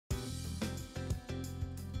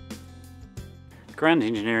Ground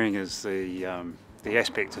engineering is the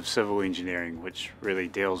aspect of civil engineering which really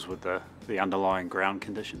deals with the underlying ground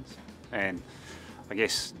conditions, and I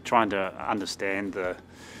guess trying to understand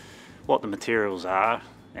what the materials are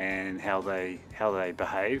and how they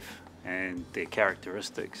behave and their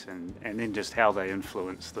characteristics, and then just how they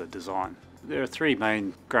influence the design. There are three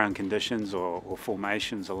main ground conditions or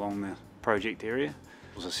formations along the project area.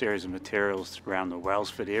 There's a series of materials around the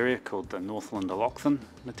Wellsford area called the Northland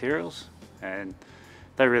materials, and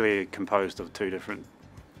they're really composed of two different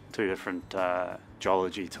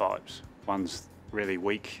geology types. One's really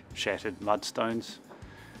weak shattered mudstones,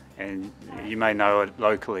 and you may know it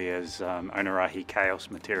locally as Onerahi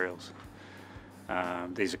chaos materials.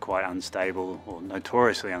 These are quite unstable, or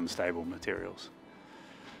notoriously unstable materials.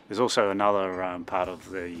 There's also another part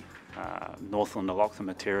of the Northland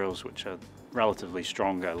materials which are relatively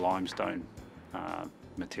stronger limestone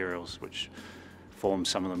materials, which form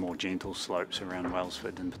some of the more gentle slopes around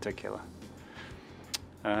Wellsford in particular.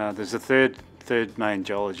 There's a third main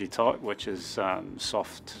geology type, which is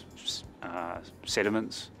soft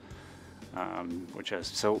sediments, which are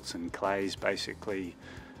silts and clays basically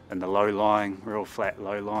in the low-lying, real flat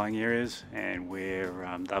low-lying areas, and where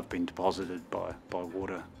they've been deposited by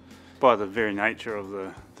water. By the very nature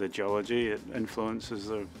of the geology, it influences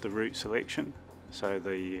the route selection. So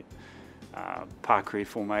the Parkeri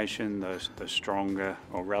formation, the stronger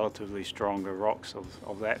or relatively stronger rocks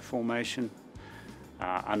of that formation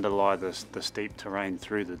underlie the steep terrain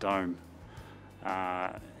through the dome,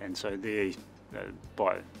 and so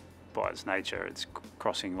by its nature it's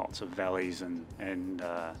crossing lots of valleys and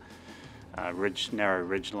narrow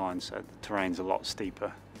ridge lines, so the terrain's a lot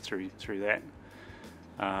steeper through that.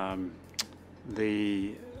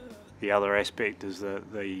 The other aspect is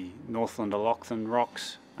the Northland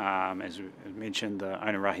rocks. As I mentioned, the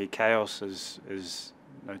Onerahi chaos is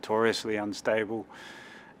notoriously unstable,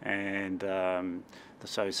 and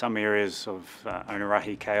so some areas of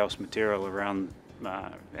Onerahi chaos material around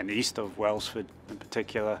and east of Wellsford in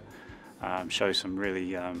particular show some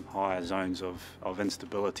really higher zones of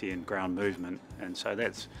instability and ground movement, and so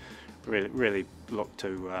that's really look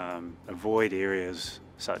to avoid areas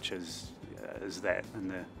such as that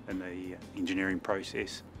in the engineering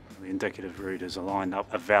process. The indicative route is aligned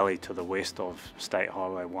up a valley to the west of State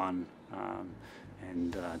Highway 1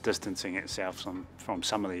 and distancing itself from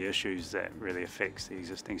some of the issues that really affects the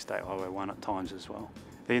existing State Highway 1 at times as well.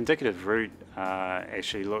 The indicative route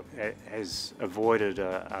actually has avoided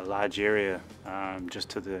a large area just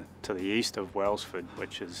to the east of Wellsford,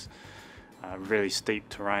 which is really steep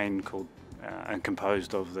terrain and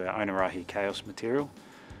composed of the Onerahi chaos material.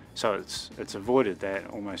 So it's avoided that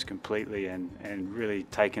almost completely and really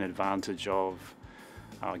taken advantage of,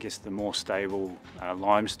 I guess, the more stable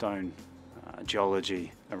limestone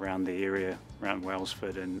geology around the area, around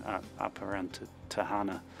Wellsford and up around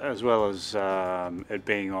Tahana, as well as it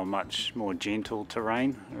being on much more gentle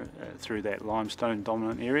terrain through that limestone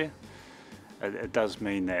dominant area. It does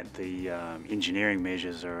mean that the engineering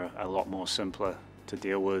measures are a lot more simpler to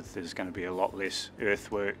deal with. There's going to be a lot less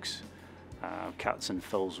earthworks. Cuts and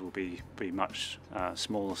fills will be much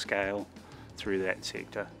smaller scale through that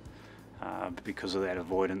sector because of that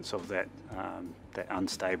avoidance of that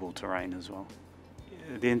unstable terrain as well.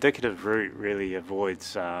 The indicative route really avoids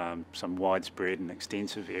some widespread and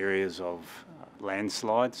extensive areas of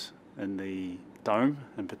landslides in the dome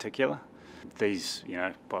in particular. These,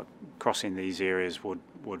 by crossing these areas would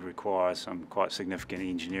require some quite significant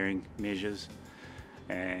engineering measures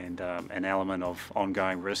and an element of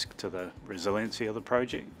ongoing risk to the resiliency of the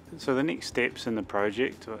project. So the next steps in the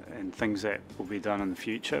project and things that will be done in the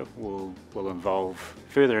future will involve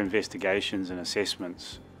further investigations and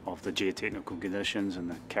assessments of the geotechnical conditions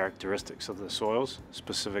and the characteristics of the soils,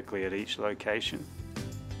 specifically at each location.